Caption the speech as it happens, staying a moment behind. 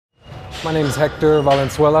My name is Hector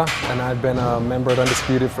Valenzuela, and I've been a member at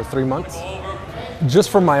Undisputed for 3 months.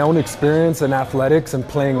 Just from my own experience in athletics and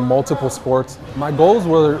playing multiple sports, my goals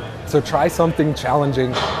were to try something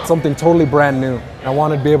challenging, something totally brand new. I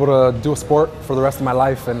wanted to be able to do a sport for the rest of my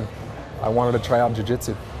life, and I wanted to try out Jiu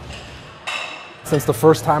Jitsu. Since the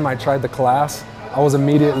first time I tried the class, I was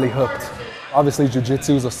immediately hooked. Obviously, Jiu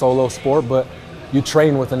Jitsu is a solo sport, but you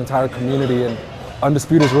train with an entire community, and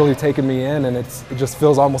Undisputed has really taken me in, and it just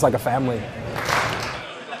feels almost like a family.